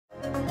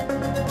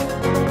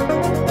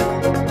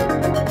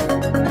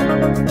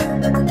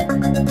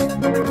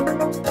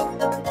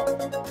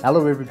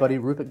Hello everybody,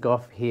 Rupert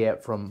Gough here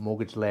from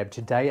Mortgage Lab.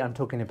 Today I'm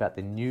talking about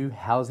the new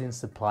housing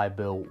supply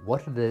bill,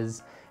 what it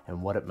is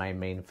and what it may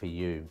mean for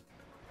you.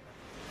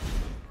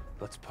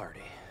 Let's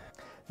party.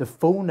 The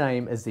full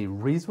name is the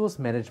Resource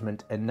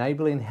Management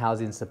Enabling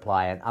Housing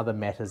Supply and Other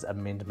Matters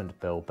Amendment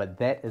Bill, but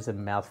that is a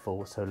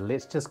mouthful, so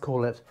let's just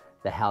call it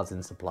the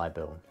Housing Supply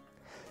Bill.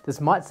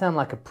 This might sound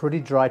like a pretty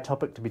dry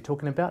topic to be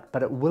talking about,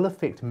 but it will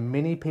affect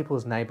many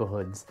people's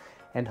neighbourhoods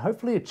and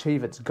hopefully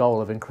achieve its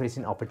goal of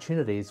increasing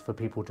opportunities for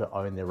people to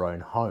own their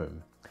own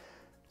home.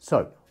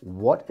 So,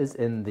 what is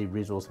in the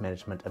Resource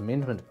Management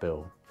Amendment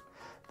Bill?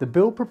 The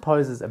bill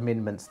proposes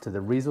amendments to the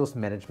Resource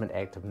Management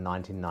Act of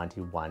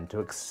 1991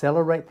 to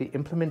accelerate the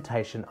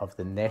implementation of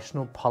the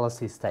National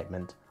Policy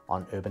Statement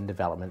on Urban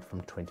Development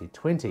from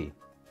 2020.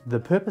 The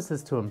purpose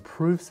is to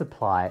improve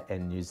supply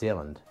in New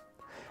Zealand.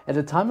 At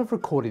the time of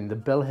recording, the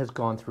bill has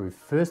gone through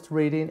first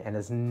reading and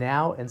is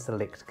now in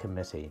select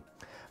committee.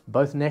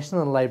 Both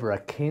National and Labour are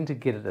keen to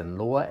get it in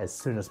law as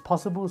soon as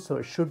possible, so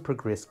it should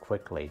progress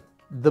quickly.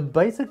 The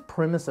basic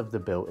premise of the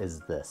bill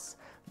is this: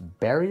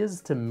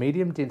 barriers to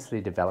medium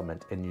density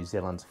development in New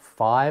Zealand's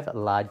 5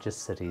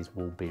 largest cities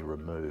will be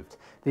removed.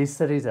 These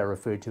cities are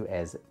referred to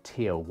as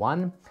Tier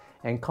 1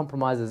 and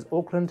comprises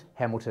Auckland,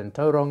 Hamilton,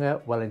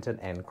 Tauranga, Wellington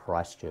and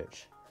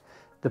Christchurch.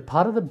 The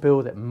part of the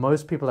bill that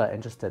most people are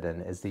interested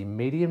in is the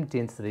Medium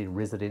Density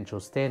Residential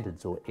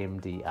Standards, or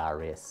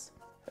MDRS.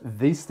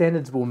 These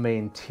standards will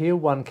mean Tier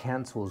 1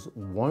 councils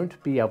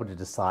won't be able to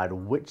decide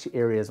which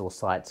areas or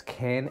sites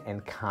can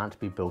and can't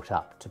be built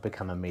up to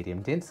become a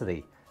medium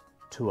density,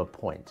 to a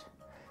point.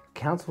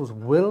 Councils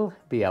will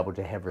be able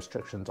to have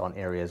restrictions on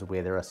areas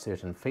where there are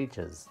certain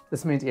features.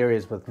 This means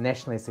areas with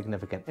nationally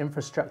significant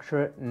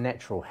infrastructure,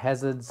 natural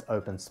hazards,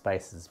 open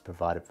spaces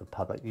provided for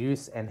public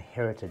use, and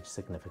heritage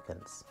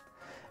significance.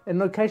 In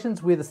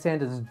locations where the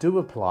standards do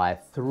apply,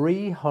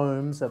 3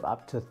 homes of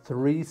up to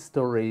 3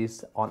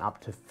 stories on up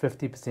to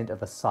 50%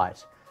 of a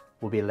site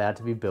will be allowed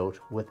to be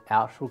built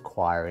without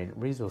requiring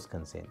resource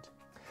consent.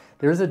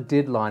 There is a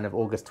deadline of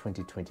August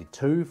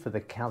 2022 for the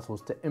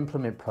councils to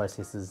implement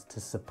processes to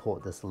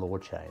support this law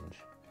change.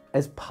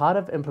 As part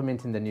of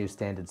implementing the new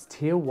standards,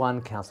 Tier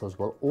 1 councils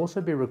will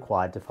also be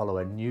required to follow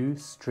a new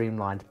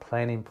streamlined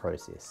planning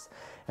process.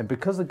 And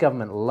because the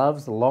government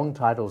loves long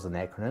titles and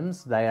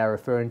acronyms, they are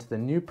referring to the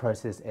new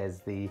process as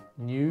the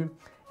New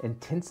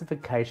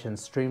Intensification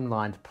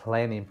Streamlined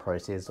Planning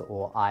Process,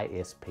 or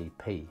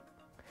ISPP.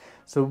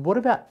 So what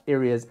about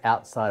areas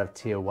outside of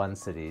Tier 1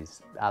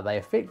 cities? Are they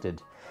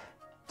affected?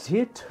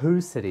 Tier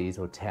 2 cities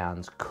or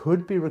towns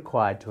could be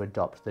required to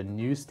adopt the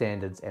new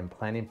standards and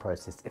planning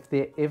process if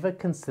they're ever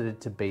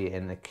considered to be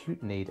in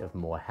acute need of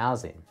more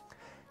housing.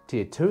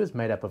 Tier 2 is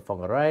made up of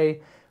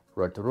Whangarei,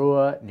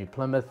 Rotorua, New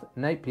Plymouth,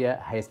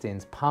 Napier,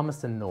 Hastings,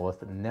 Palmerston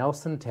North,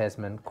 Nelson,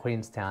 Tasman,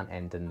 Queenstown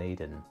and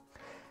Dunedin.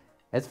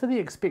 As for the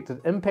expected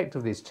impact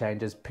of these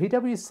changes,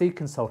 PwC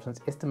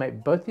consultants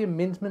estimate both the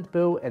amendment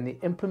bill and the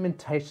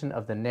implementation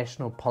of the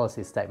National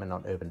Policy Statement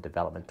on Urban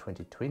Development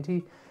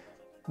 2020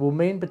 will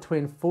mean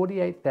between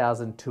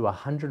 48,000 to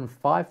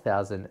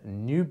 105,000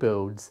 new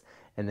builds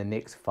in the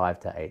next 5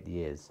 to 8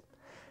 years.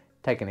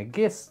 Taking a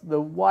guess, the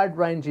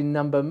wide-ranging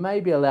number may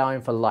be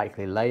allowing for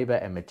likely labour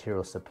and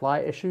material supply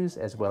issues,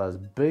 as well as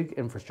big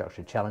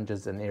infrastructure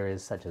challenges in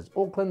areas such as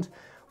Auckland,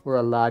 where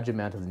a large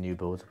amount of the new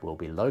builds will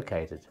be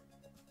located.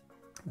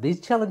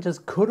 These challenges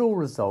could all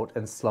result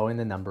in slowing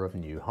the number of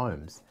new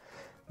homes.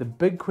 The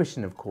big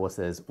question, of course,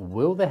 is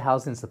will the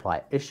housing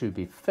supply issue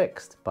be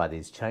fixed by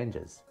these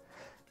changes?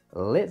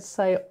 Let's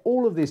say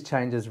all of these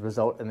changes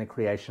result in the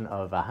creation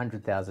of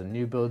 100,000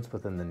 new builds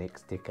within the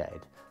next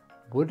decade.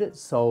 Would it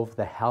solve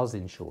the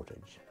housing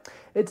shortage?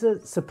 It's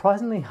a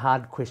surprisingly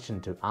hard question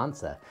to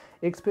answer.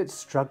 Experts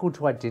struggle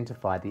to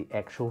identify the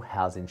actual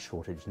housing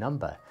shortage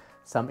number.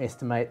 Some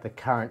estimate the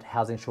current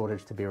housing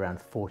shortage to be around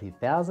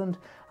 40,000,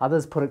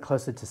 others put it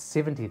closer to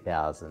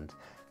 70,000.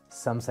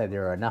 Some say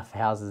there are enough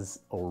houses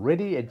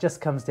already, it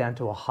just comes down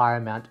to a higher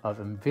amount of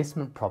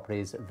investment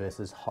properties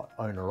versus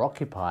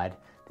owner-occupied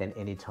than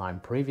any time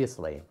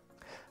previously.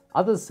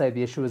 Others say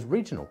the issue is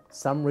regional.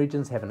 Some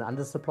regions have an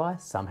undersupply,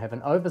 some have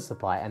an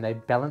oversupply, and they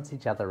balance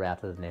each other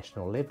out at a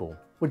national level,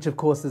 which of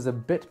course is a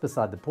bit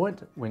beside the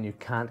point when you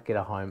can't get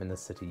a home in the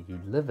city you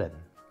live in.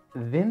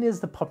 Then there's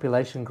the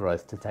population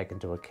growth to take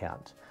into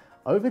account.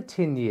 Over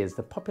 10 years,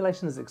 the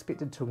population is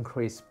expected to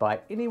increase by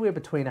anywhere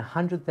between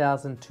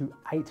 100,000 to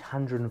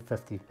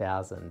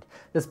 850,000.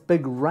 This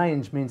big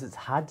range means it's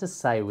hard to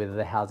say whether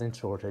the housing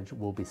shortage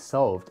will be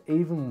solved,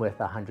 even with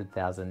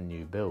 100,000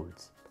 new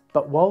builds.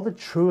 But while the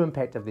true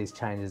impact of these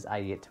changes are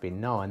yet to be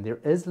known, there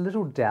is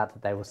little doubt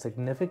that they will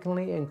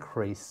significantly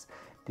increase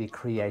the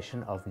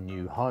creation of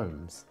new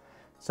homes.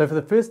 So for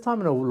the first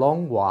time in a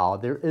long while,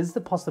 there is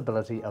the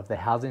possibility of the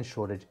housing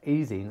shortage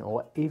easing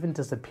or even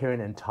disappearing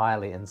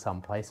entirely in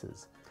some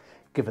places.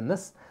 Given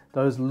this,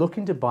 those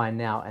looking to buy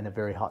now in a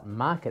very hot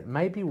market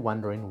may be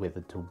wondering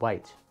whether to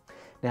wait.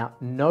 Now,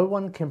 no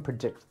one can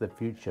predict the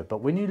future,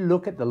 but when you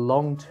look at the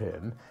long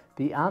term,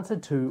 the answer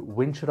to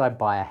when should I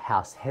buy a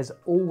house has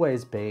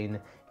always been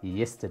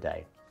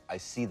yesterday. I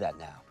see that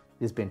now.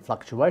 There's been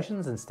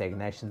fluctuations and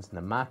stagnations in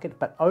the market,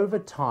 but over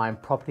time,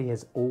 property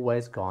has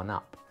always gone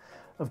up.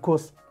 Of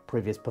course,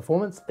 previous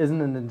performance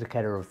isn't an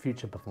indicator of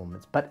future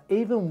performance, but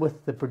even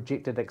with the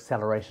projected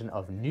acceleration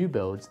of new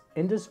builds,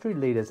 industry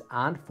leaders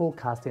aren't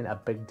forecasting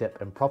a big dip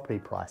in property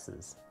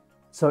prices.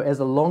 So as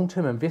a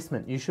long-term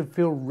investment, you should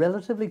feel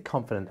relatively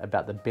confident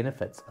about the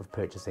benefits of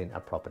purchasing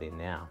a property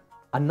now.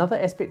 Another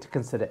aspect to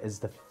consider is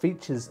the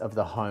features of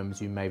the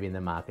homes you may be in the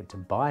market to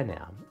buy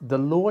now. The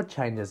law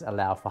changes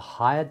allow for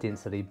higher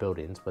density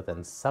buildings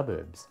within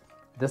suburbs.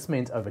 This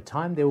means over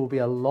time there will be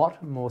a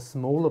lot more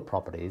smaller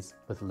properties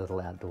with little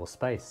outdoor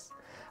space.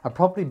 A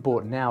property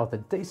bought now with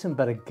a decent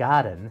bit of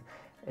garden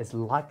is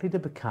likely to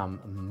become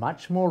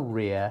much more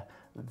rare,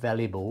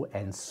 valuable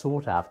and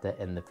sought after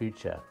in the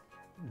future.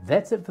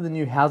 That's it for the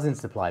new housing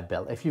supply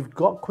bill. If you've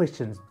got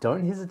questions,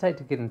 don't hesitate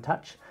to get in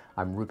touch.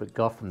 I'm Rupert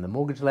Gough from the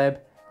Mortgage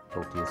Lab.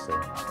 Talk to you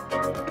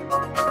soon.